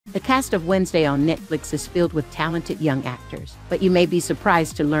The cast of Wednesday on Netflix is filled with talented young actors, but you may be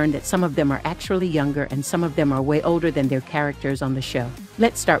surprised to learn that some of them are actually younger and some of them are way older than their characters on the show.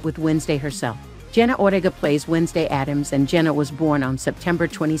 Let's start with Wednesday herself. Jenna Ortega plays Wednesday Addams, and Jenna was born on September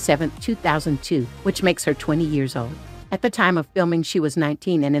 27, 2002, which makes her 20 years old. At the time of filming, she was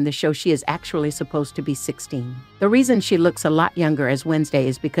 19, and in the show she is actually supposed to be 16. The reason she looks a lot younger as Wednesday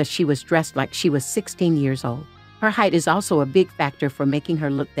is because she was dressed like she was 16 years old. Her height is also a big factor for making her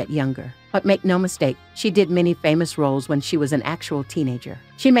look that younger. But make no mistake, she did many famous roles when she was an actual teenager.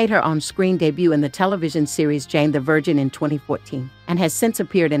 She made her on-screen debut in the television series Jane the Virgin in 2014 and has since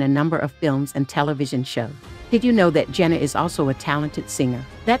appeared in a number of films and television shows. Did you know that Jenna is also a talented singer?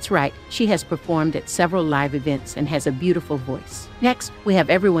 That's right, she has performed at several live events and has a beautiful voice. Next, we have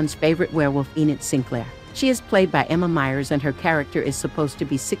everyone's favorite werewolf, Enid Sinclair. She is played by Emma Myers, and her character is supposed to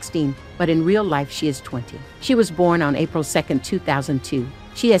be 16, but in real life she is 20. She was born on April 2, 2002.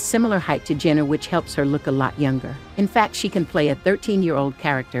 She has similar height to Jenna, which helps her look a lot younger. In fact, she can play a 13-year-old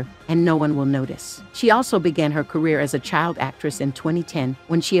character and no one will notice. She also began her career as a child actress in 2010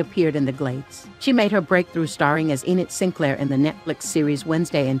 when she appeared in The Glades. She made her breakthrough starring as Enid Sinclair in the Netflix series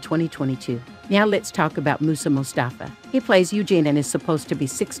Wednesday in 2022. Now let's talk about Musa Mustafa. He plays Eugene and is supposed to be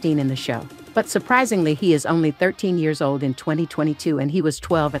 16 in the show. But surprisingly, he is only 13 years old in 2022, and he was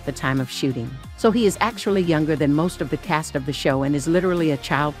 12 at the time of shooting. So he is actually younger than most of the cast of the show and is literally a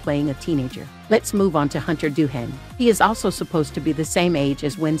child playing a teenager. Let's move on to Hunter Doohan. He is also supposed to be the same age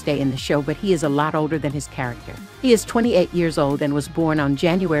as Wednesday in the show, but he is a lot older than his character. He is 28 years old and was born on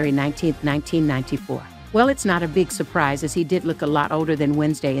January 19, 1994. Well, it's not a big surprise, as he did look a lot older than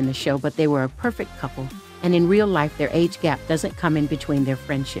Wednesday in the show, but they were a perfect couple, and in real life their age gap doesn't come in between their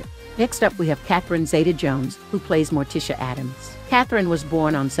friendship. Next up, we have Catherine Zeta-Jones, who plays Morticia Addams. Catherine was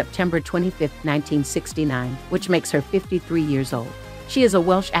born on September 25, 1969, which makes her 53 years old. She is a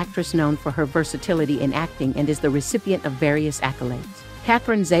Welsh actress known for her versatility in acting and is the recipient of various accolades.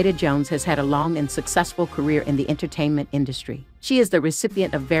 Catherine Zeta-Jones has had a long and successful career in the entertainment industry. She is the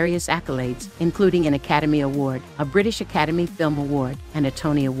recipient of various accolades, including an Academy Award, a British Academy Film Award, and a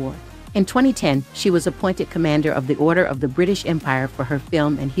Tony Award. In 2010, she was appointed Commander of the Order of the British Empire for her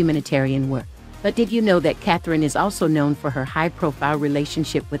film and humanitarian work. But did you know that Catherine is also known for her high-profile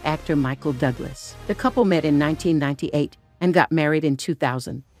relationship with actor Michael Douglas? The couple met in 1998 and got married in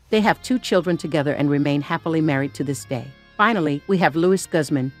 2000. They have 2 children together and remain happily married to this day. Finally, we have Louis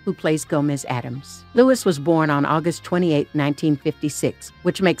Guzman, who plays Gomez Addams. Louis was born on August 28, 1956,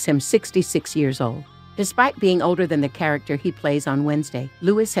 which makes him 66 years old. Despite being older than the character he plays on Wednesday,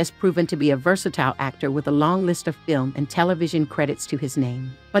 Louis has proven to be a versatile actor with a long list of film and television credits to his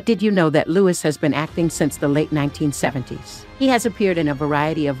name. But did you know that Louis has been acting since the late 1970s? He has appeared in a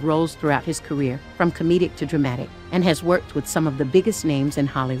variety of roles throughout his career, from comedic to dramatic, and has worked with some of the biggest names in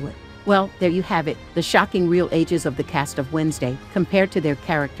Hollywood. Well, there you have it, the shocking real ages of the cast of Wednesday compared to their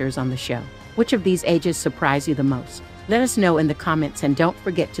characters on the show. Which of these ages surprise you the most? Let us know in the comments, and don't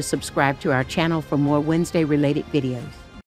forget to subscribe to our channel for more Wednesday-related videos.